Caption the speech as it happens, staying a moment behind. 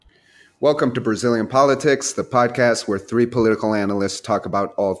Welcome to Brazilian Politics, the podcast where three political analysts talk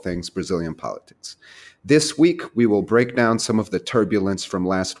about all things Brazilian politics. This week, we will break down some of the turbulence from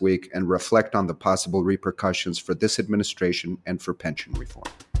last week and reflect on the possible repercussions for this administration and for pension reform.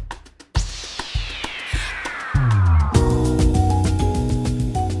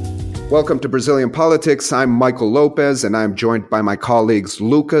 Welcome to Brazilian Politics. I'm Michael Lopez, and I'm joined by my colleagues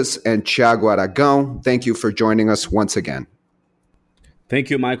Lucas and Thiago Aragão. Thank you for joining us once again.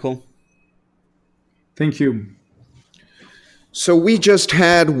 Thank you, Michael. Thank you. So we just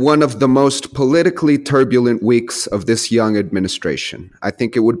had one of the most politically turbulent weeks of this young administration. I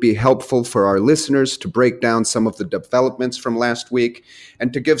think it would be helpful for our listeners to break down some of the developments from last week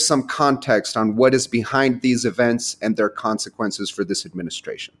and to give some context on what is behind these events and their consequences for this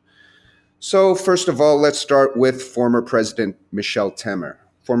administration. So first of all, let's start with former President Michel Temer.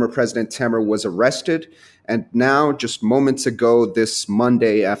 Former President Temer was arrested, and now, just moments ago, this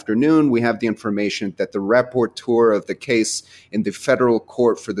Monday afternoon, we have the information that the rapporteur of the case in the federal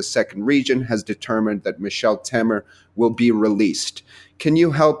court for the second region has determined that Michel Temer will be released. Can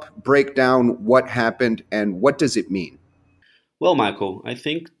you help break down what happened and what does it mean? Well, Michael, I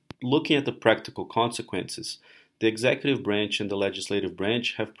think looking at the practical consequences, the executive branch and the legislative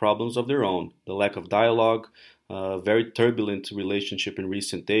branch have problems of their own. The lack of dialogue, very turbulent relationship in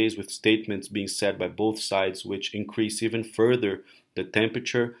recent days with statements being said by both sides which increase even further the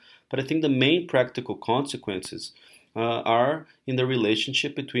temperature. But I think the main practical consequences are in the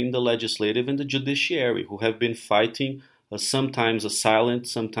relationship between the legislative and the judiciary, who have been fighting sometimes a silent,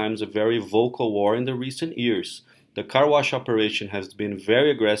 sometimes a very vocal war in the recent years. The car wash operation has been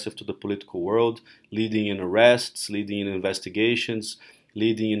very aggressive to the political world, leading in arrests, leading in investigations,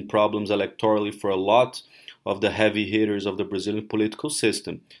 leading in problems electorally for a lot of the heavy hitters of the Brazilian political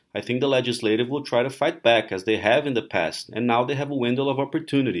system. I think the legislative will try to fight back as they have in the past, and now they have a window of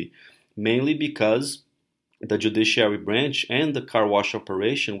opportunity, mainly because the judiciary branch and the car wash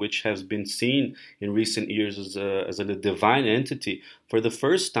operation, which has been seen in recent years as a divine entity, for the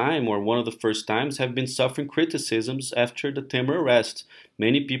first time, or one of the first times, have been suffering criticisms after the Temer arrest.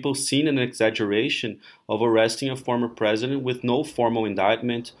 Many people seen an exaggeration of arresting a former president with no formal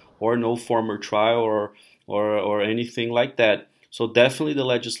indictment or no formal trial or anything like that. So definitely the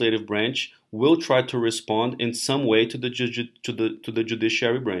legislative branch will try to respond in some way to the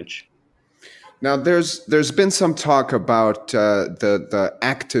judiciary branch. Now, there's been some talk about the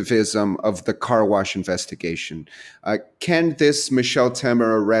activism of the car wash investigation. Can this Michel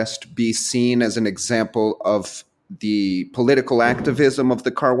Temer arrest be seen as an example of the political activism of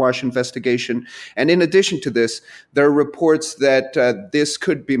the car wash investigation? And in addition to this, there are reports that this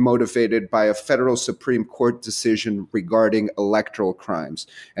could be motivated by a federal Supreme Court decision regarding electoral crimes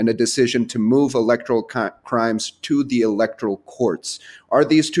and a decision to move electoral crimes to the electoral courts. Are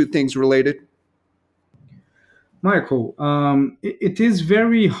these two things related? Michael, it is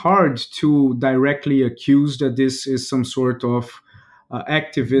very hard to directly accuse that this is some sort of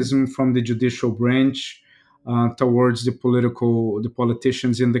activism from the judicial branch towards the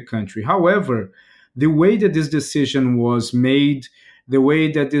politicians in the country. However, the way that this decision was made, the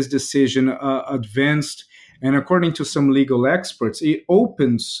way that this decision advanced, and according to some legal experts, it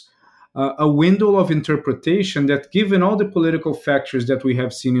opens a window of interpretation that, given all the political factors that we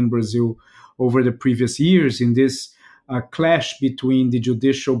have seen in Brazil over the previous years, in this clash between the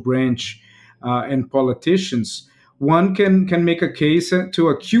judicial branch and politicians, one can make a case to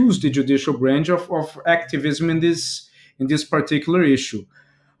accuse the judicial branch of activism in this particular issue.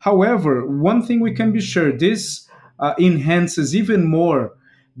 However, one thing we can be sure, this enhances even more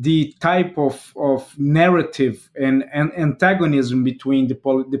the type of narrative and antagonism between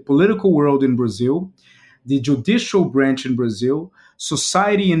the political world in Brazil, the judicial branch in Brazil,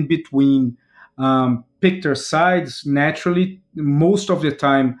 society in between, pick their sides naturally, most of the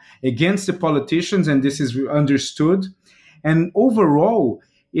time against the politicians, and this is understood. And overall,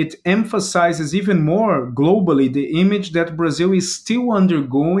 it emphasizes even more globally the image that Brazil is still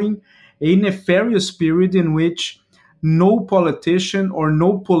undergoing a nefarious period in which no politician or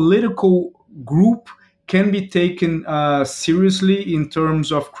no political group can be taken seriously in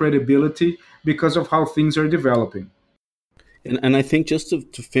terms of credibility because of how things are developing. And I think just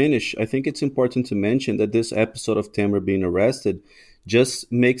to finish, I think it's important to mention that this episode of Temer being arrested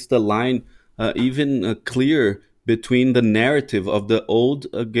just makes the line even clearer between the narrative of the old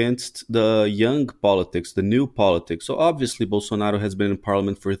against the young politics, the new politics. So obviously Bolsonaro has been in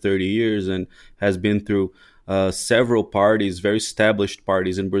parliament for 30 years and has been through several parties, very established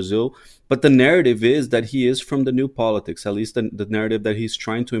parties in Brazil. But the narrative is that he is from the new politics, at least the narrative that he's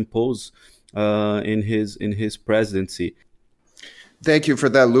trying to impose in his presidency. Thank you for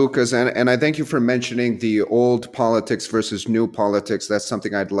that, Lucas. And I thank you for mentioning the old politics versus new politics. That's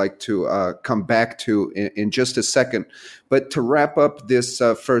something I'd like to come back to in just a second. But to wrap up this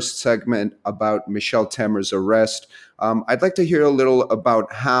first segment about Michel Temer's arrest, I'd like to hear a little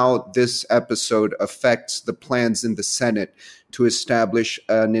about how this episode affects the plans in the Senate to establish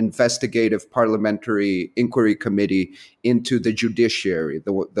an investigative parliamentary inquiry committee into the judiciary,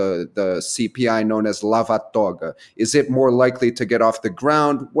 the CPI known as Lava Toga. Is it more likely to get off the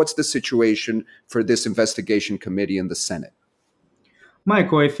ground? What's the situation for this investigation committee in the Senate?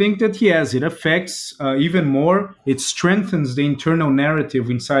 Michael, I think that yes, it affects even more. It strengthens the internal narrative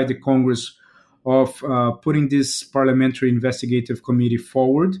inside the Congress of putting this parliamentary investigative committee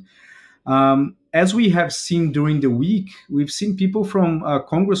forward. As we have seen during the week, we've seen people from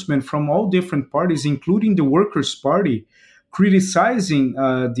congressmen from all different parties, including the Workers' Party, criticizing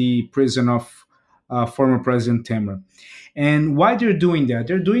the prison of former President Temer. And why they're doing that?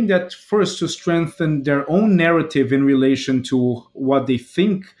 They're doing that first to strengthen their own narrative in relation to what they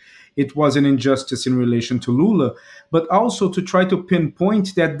think it was an injustice in relation to Lula, but also to try to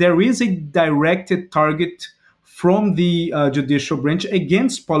pinpoint that there is a directed target from the judicial branch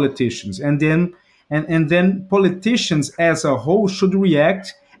against politicians, and then politicians as a whole should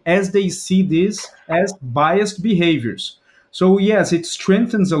react as they see this as biased behaviors. So yes, it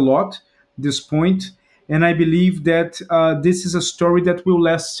strengthens a lot this point, and I believe that this is a story that will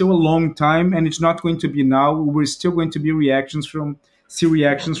last still a long time, and it's not going to be now. We're still going to be see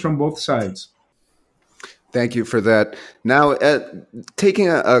reactions from both sides. Thank you for that. Now, taking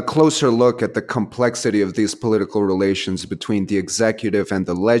a closer look at the complexity of these political relations between the executive and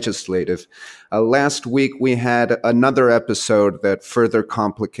the legislative, last week we had another episode that further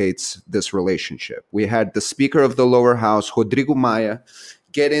complicates this relationship. We had the Speaker of the lower house, Rodrigo Maia,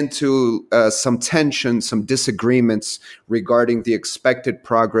 get into some tension, some disagreements regarding the expected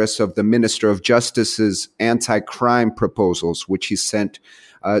progress of the Minister of Justice's anti-crime proposals, which he sent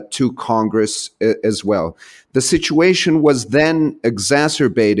to Congress as well. The situation was then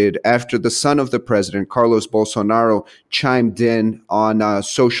exacerbated after the son of the president, Carlos Bolsonaro, chimed in on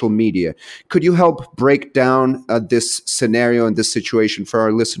social media. Could you help break down this scenario and this situation for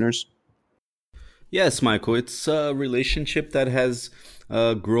our listeners? Yes, Michael, it's a relationship that has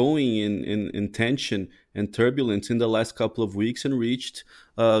growing in tension and turbulence in the last couple of weeks and reached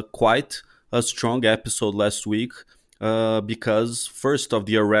quite a strong episode last week because first of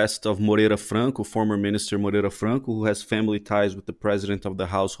the arrest of Moreira Franco, former Minister Moreira Franco, who has family ties with the President of the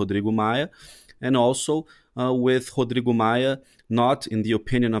House, Rodrigo Maia, and also with Rodrigo Maia not, in the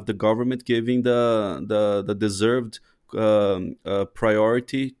opinion of the government, giving the deserved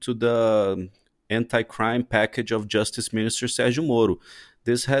priority to the anti-crime package of Justice Minister Sérgio Moro.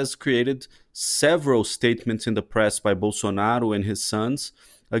 This has created several statements in the press by Bolsonaro and his sons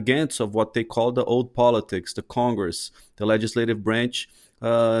against of what they call the old politics, the Congress, the legislative branch,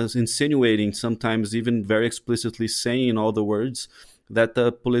 insinuating, sometimes even very explicitly saying in all the words, that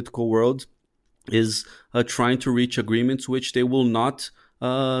the political world is trying to reach agreements which they will not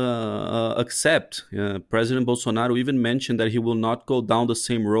accept. President Bolsonaro even mentioned that he will not go down the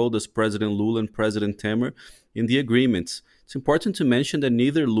same road as President Lula and President Temer in the agreements. It's important to mention that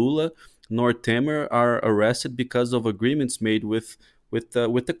neither Lula nor Temer are arrested because of agreements made with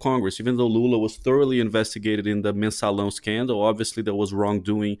the Congress. Even though Lula was thoroughly investigated in the Mensalão scandal, obviously there was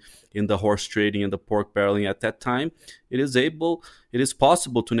wrongdoing in the horse trading and the pork barreling at that time. It is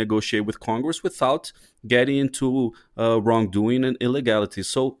possible to negotiate with Congress without getting into wrongdoing and illegality.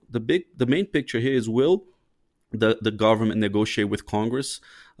 So the main picture here is, will the government negotiate with Congress,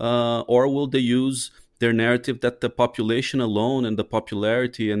 or will they use their narrative that the population alone and the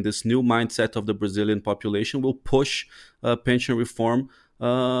popularity and this new mindset of the Brazilian population will push pension reform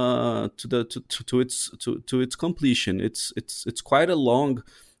to its completion? It's quite a long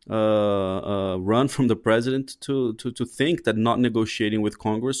run from the president to think that not negotiating with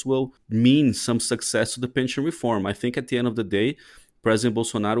Congress will mean some success to the pension reform. I think at the end of the day, President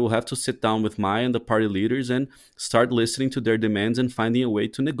Bolsonaro will have to sit down with Maia and the party leaders and start listening to their demands and finding a way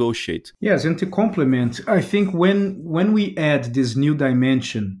to negotiate. Yes, and to complement, I think when we add this new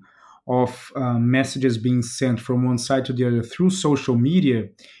dimension of messages being sent from one side to the other through social media,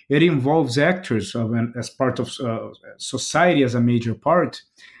 it involves actors as part of society as a major part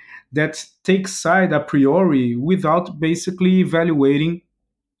that take side a priori without basically evaluating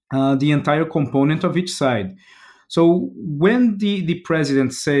the entire component of each side. So when the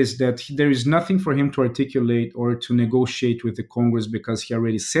president says that there is nothing for him to articulate or to negotiate with the Congress because he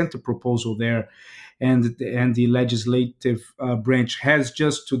already sent a proposal there, and the legislative branch has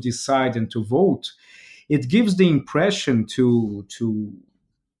just to decide and to vote, it gives the impression to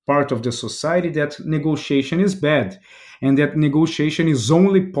part of the society that negotiation is bad and that negotiation is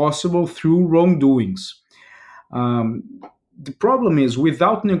only possible through wrongdoings. Um, the problem is,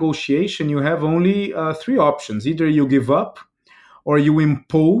 without negotiation, you have only three options: either you give up, or you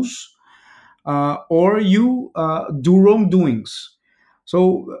impose, or you do wrongdoings. So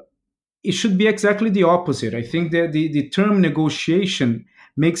it should be exactly the opposite. I think that the term negotiation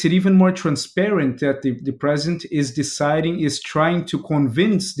makes it even more transparent that the president is trying to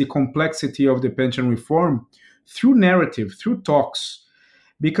convince the complexity of the pension reform through narrative, through talks.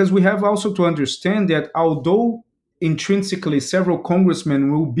 Because we have also to understand that although intrinsically several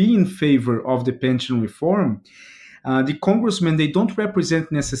congressmen will be in favor of the pension reform, the congressmen, they don't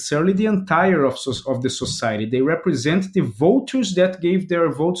represent necessarily the entire of the society. They represent the voters that gave their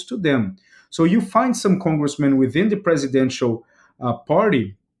votes to them. So you find some congressmen within the presidential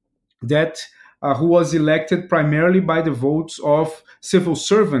party that who was elected primarily by the votes of civil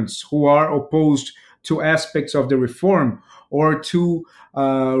servants who are opposed to aspects of the reform, or to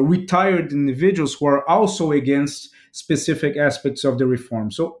retired individuals who are also against specific aspects of the reform.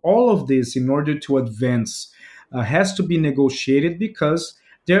 So all of this, in order to advance, has to be negotiated, because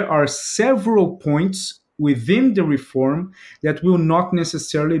there are several points within the reform that will not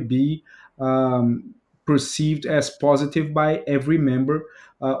necessarily be perceived as positive by every member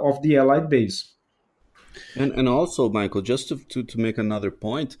of the allied base. And also, Michael, just to make another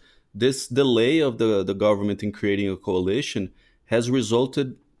point, this delay of the government in creating a coalition has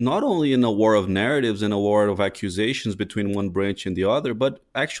resulted not only in a war of narratives and a war of accusations between one branch and the other, but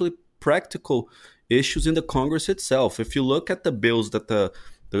actually practical issues in the Congress itself. If you look at the bills that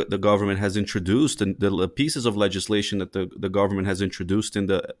the government has introduced, and the pieces of legislation that the government has introduced in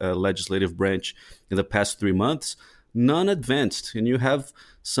the legislative branch in the past 3 months, none advanced. And you have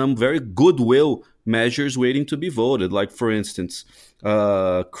some very goodwill measures waiting to be voted. Like, for instance,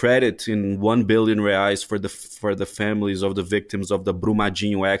 credit in 1 billion reais for the families of the victims of the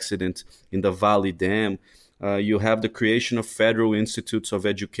Brumadinho accident in the Vale Dam. You have the creation of federal institutes of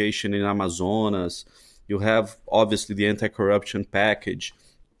education in Amazonas. You have, obviously, the anti-corruption package.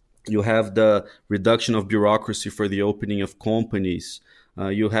 You have the reduction of bureaucracy for the opening of companies.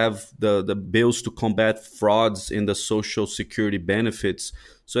 You have the bills to combat frauds in the social security benefits.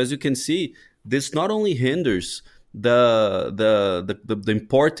 So as you can see, this not only hinders the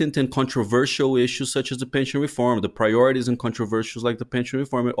important and controversial issues such as the pension reform, the priorities and controversials like the pension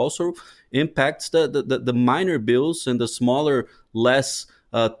reform, it also impacts the minor bills and the smaller, less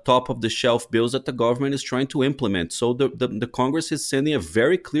top of the shelf bills that the government is trying to implement. So the Congress is sending a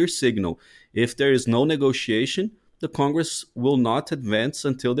very clear signal. If there is no negotiation, the Congress will not advance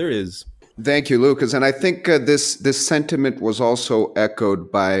until there is. Thank you, Lucas. And I think this sentiment was also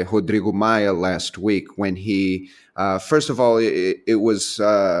echoed by Rodrigo Maia last week when he, first of all, it was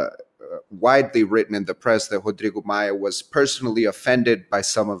widely written in the press that Rodrigo Maia was personally offended by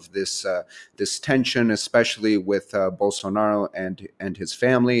some of this tension, especially with Bolsonaro and his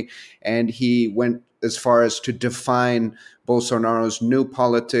family. And he went as far as to define Bolsonaro's new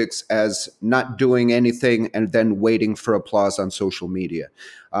politics as not doing anything and then waiting for applause on social media.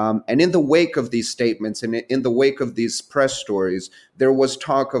 And in the wake of these statements and in the wake of these press stories, there was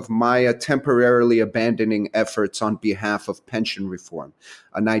talk of Maia temporarily abandoning efforts on behalf of pension reform,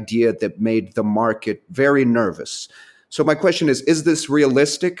 an idea that made the market very nervous. So my question is this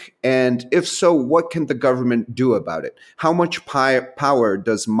realistic? And if so, what can the government do about it? How much power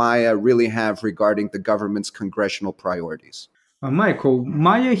does Maia really have regarding the government's congressional priorities? Michael,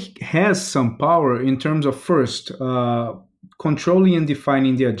 Maia has some power in terms of, first, controlling and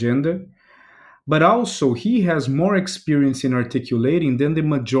defining the agenda, but also he has more experience in articulating than the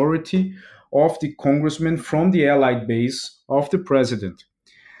majority of the congressmen from the allied base of the president.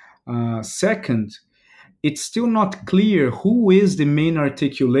 Second, it's still not clear who is the main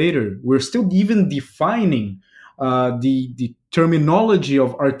articulator. We're still even defining the terminology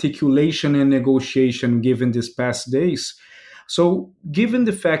of articulation and negotiation given these past days. So, given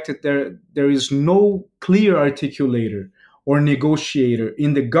the fact that there is no clear articulator or negotiator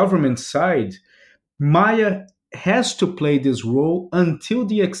in the government side, Maya has to play this role until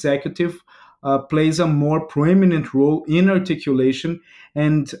the executive plays a more prominent role in articulation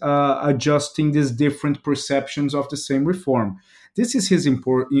and adjusting these different perceptions of the same reform. This is his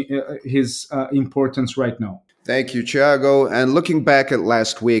importance right now. Thank you, Thiago. And looking back at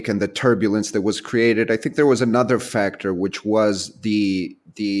last week and the turbulence that was created, I think there was another factor, which was the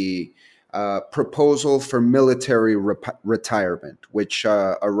proposal for military retirement, which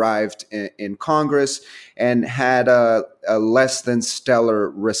arrived in Congress and had a less than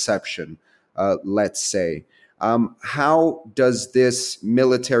stellar reception let's say. How does this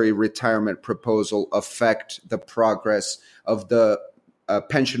military retirement proposal affect the progress of the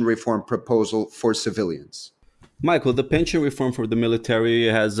pension reform proposal for civilians? Michael, the pension reform for the military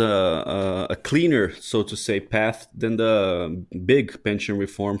has a cleaner, so to say, path than the big pension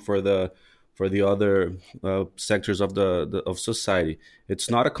reform for the other sectors of of society. It's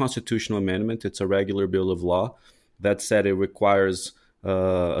not a constitutional amendment; it's a regular bill of law. That said, it requires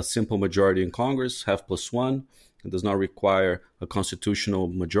a simple majority in Congress, half plus one. It does not require a constitutional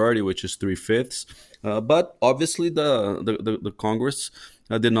majority, which is three-fifths. But obviously, the Congress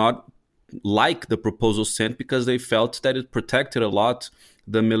did not like the proposal sent because they felt that it protected a lot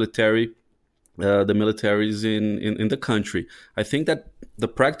the the militaries in the country. I think that the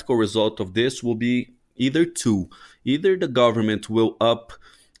practical result of this will be either two. Either the government will up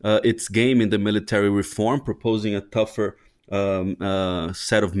its game in the military reform, proposing a tougher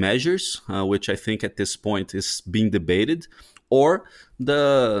set of measures, which I think at this point is being debated, or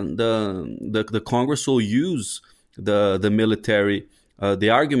the Congress will use the military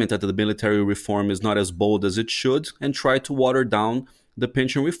the argument that the military reform is not as bold as it should and try to water down the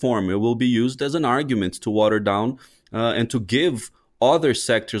pension reform. It will be used as an argument to water down and to give other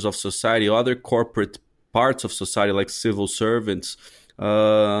sectors of society, other corporate parts of society like civil servants,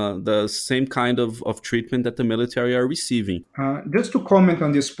 the same kind of treatment that the military are receiving. Just to comment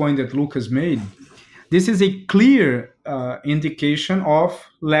on this point that Lucas made, this is a clear indication of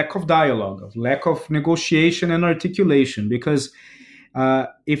lack of dialogue, of lack of negotiation and articulation, because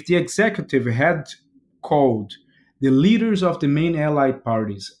if the executive had called the leaders of the main allied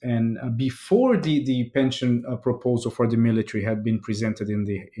parties and before the pension proposal for the military had been presented in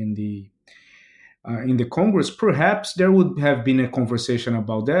the Congress, perhaps there would have been a conversation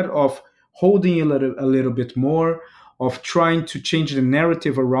about that, of holding a little bit more, of trying to change the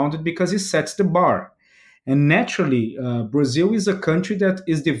narrative around it, because it sets the bar. And naturally, Brazil is a country that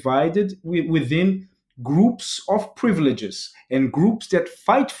is divided within groups of privileges and groups that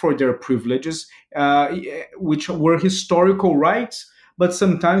fight for their privileges, which were historical rights, but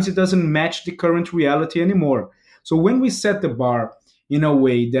sometimes it doesn't match the current reality anymore. So when we set the bar in a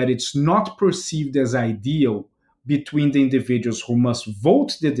way that it's not perceived as ideal between the individuals who must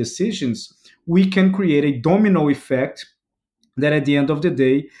vote the decisions, we can create a domino effect that at the end of the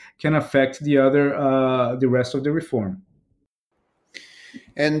day can affect the rest of the reform.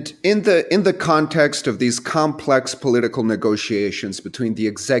 And in the context of these complex political negotiations between the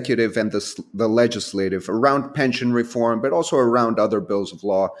executive and the legislative around pension reform, but also around other bills of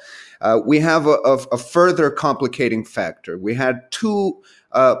law, we have a further complicating factor. We had two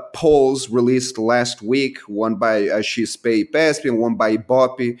polls released last week, one by XP IPESP and one by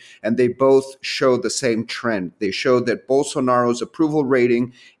Ibope, and they both show the same trend. They show that Bolsonaro's approval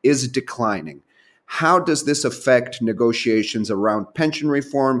rating is declining. How does this affect negotiations around pension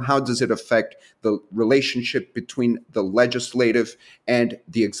reform? How does it affect the relationship between the legislative and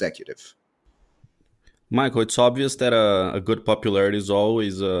the executive? Michael, it's obvious that a good popularity is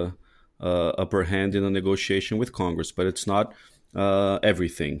always upper hand in a negotiation with Congress, but it's not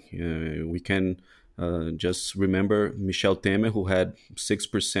everything. We can just remember Michel Temer, who had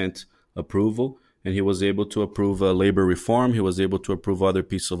 6% approval, and he was able to approve labor reform. He was able to approve other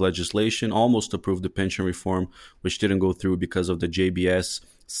pieces of legislation, almost approved the pension reform, which didn't go through because of the JBS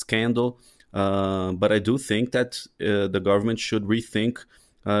scandal. But I do think that the government should rethink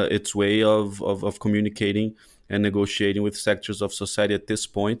its way of communicating and negotiating with sectors of society at this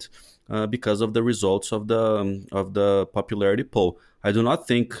point because of the results of the popularity poll. I do not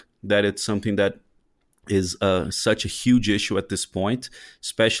think that it's something that is such a huge issue at this point,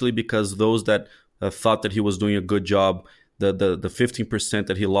 especially because those that thought that he was doing a good job, the 15%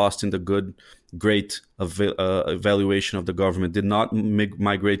 that he lost in the great evaluation of the government did not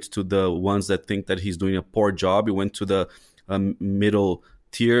migrate to the ones that think that he's doing a poor job. It went to the middle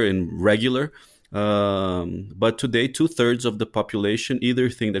tier and regular. But today, 2/3 of the population either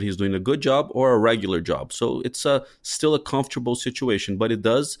think that he's doing a good job or a regular job. So it's still a comfortable situation, but it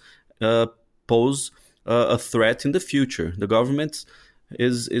does pose a threat in the future. The government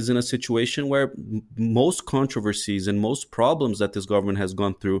is in a situation where most controversies and most problems that this government has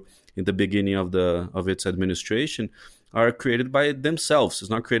gone through in the beginning of its administration are created by themselves. It's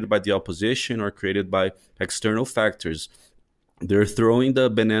not created by the opposition or created by external factors. They're throwing the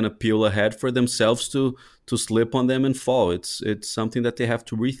banana peel ahead for themselves to slip on them and fall. It's something that they have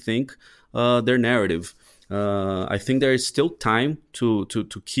to rethink their narrative. I think there is still time to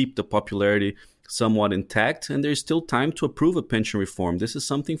keep the popularity somewhat intact, and there's still time to approve a pension reform. This is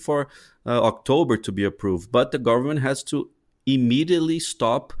something for October to be approved, but the government has to immediately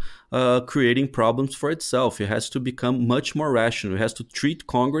stop creating problems for itself. It has to become much more rational. It has to treat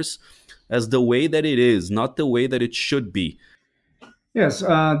Congress as the way that it is, not the way that it should be. Yes,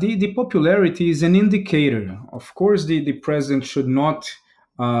 the popularity is an indicator. Of course, the president should not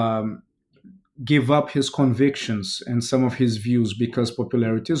um, give up his convictions and some of his views because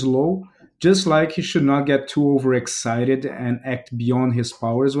popularity is low, just like he should not get too overexcited and act beyond his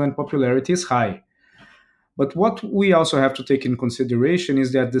powers when popularity is high. But what we also have to take in consideration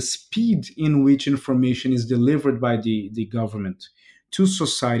is that the speed in which information is delivered by the government to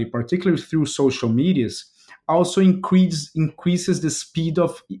society, particularly through social medias, also increases the speed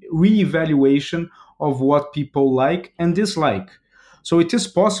of reevaluation of what people like and dislike. So it is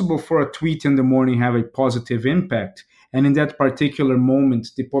possible for a tweet in the morning have a positive impact, and in that particular moment,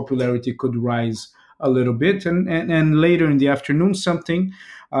 the popularity could rise a little bit, and later in the afternoon, something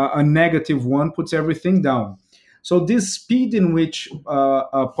a negative one puts everything down. So this speed in which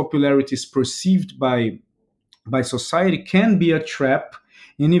popularity is perceived by society can be a trap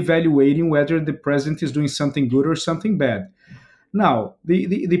in evaluating whether the president is doing something good or something bad. Now,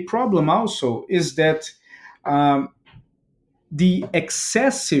 the problem also is that um, the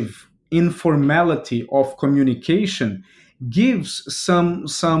excessive informality of communication gives some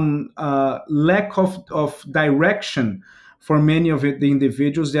lack of direction for many of the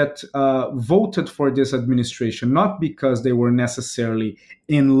individuals that voted for this administration, not because they were necessarily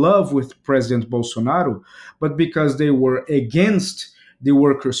in love with President Bolsonaro, but because they were against the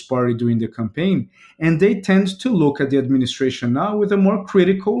Workers' Party during the campaign, and they tend to look at the administration now with a more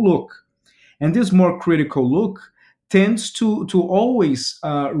critical look. And this more critical look tends to always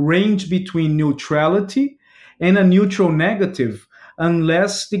range between neutrality and a neutral negative,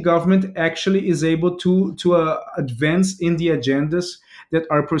 unless the government actually is able to advance in the agendas that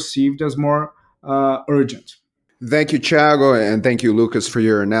are perceived as more urgent. Thank you, Thiago, and thank you, Lucas, for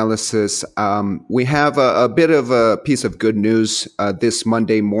your analysis. We have a bit of a piece of good news. This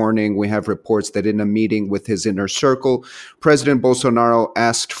Monday morning, we have reports that in a meeting with his inner circle, President Bolsonaro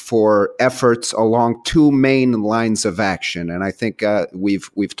asked for efforts along two main lines of action, and I think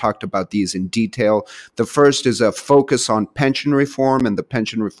we've talked about these in detail. The first is a focus on pension reform and the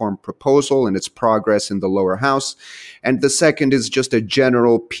pension reform proposal and its progress in the lower house, and the second is just a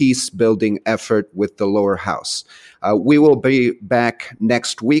general peace-building effort with the lower house. We will be back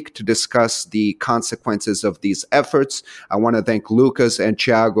next week to discuss the consequences of these efforts. I want to thank Lucas and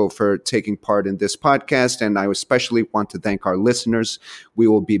Thiago for taking part in this podcast, and I especially want to thank our listeners. We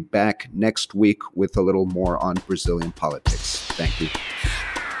will be back next week with a little more on Brazilian politics. Thank you.